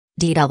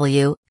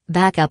DW,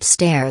 back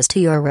upstairs to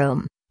your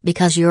room,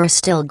 because you're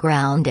still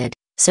grounded,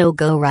 so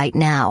go right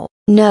now.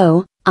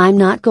 No, I'm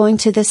not going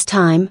to this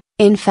time,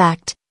 in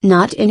fact,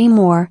 not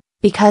anymore,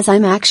 because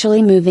I'm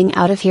actually moving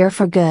out of here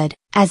for good,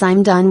 as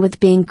I'm done with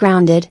being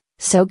grounded,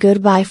 so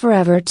goodbye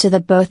forever to the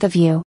both of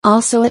you.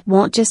 Also, it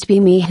won't just be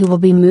me who will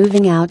be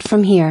moving out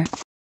from here.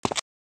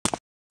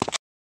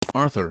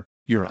 Arthur,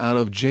 you're out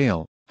of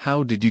jail.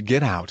 How did you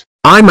get out?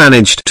 I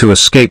managed to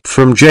escape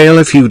from jail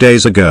a few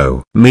days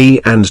ago.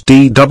 Me and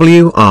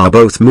DW are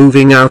both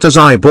moving out as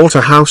I bought a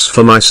house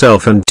for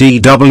myself and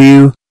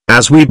DW,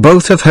 as we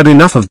both have had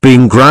enough of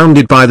being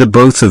grounded by the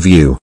both of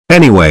you.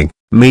 Anyway,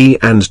 me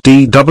and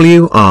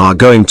DW are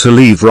going to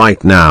leave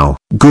right now.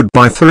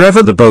 Goodbye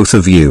forever the both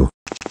of you.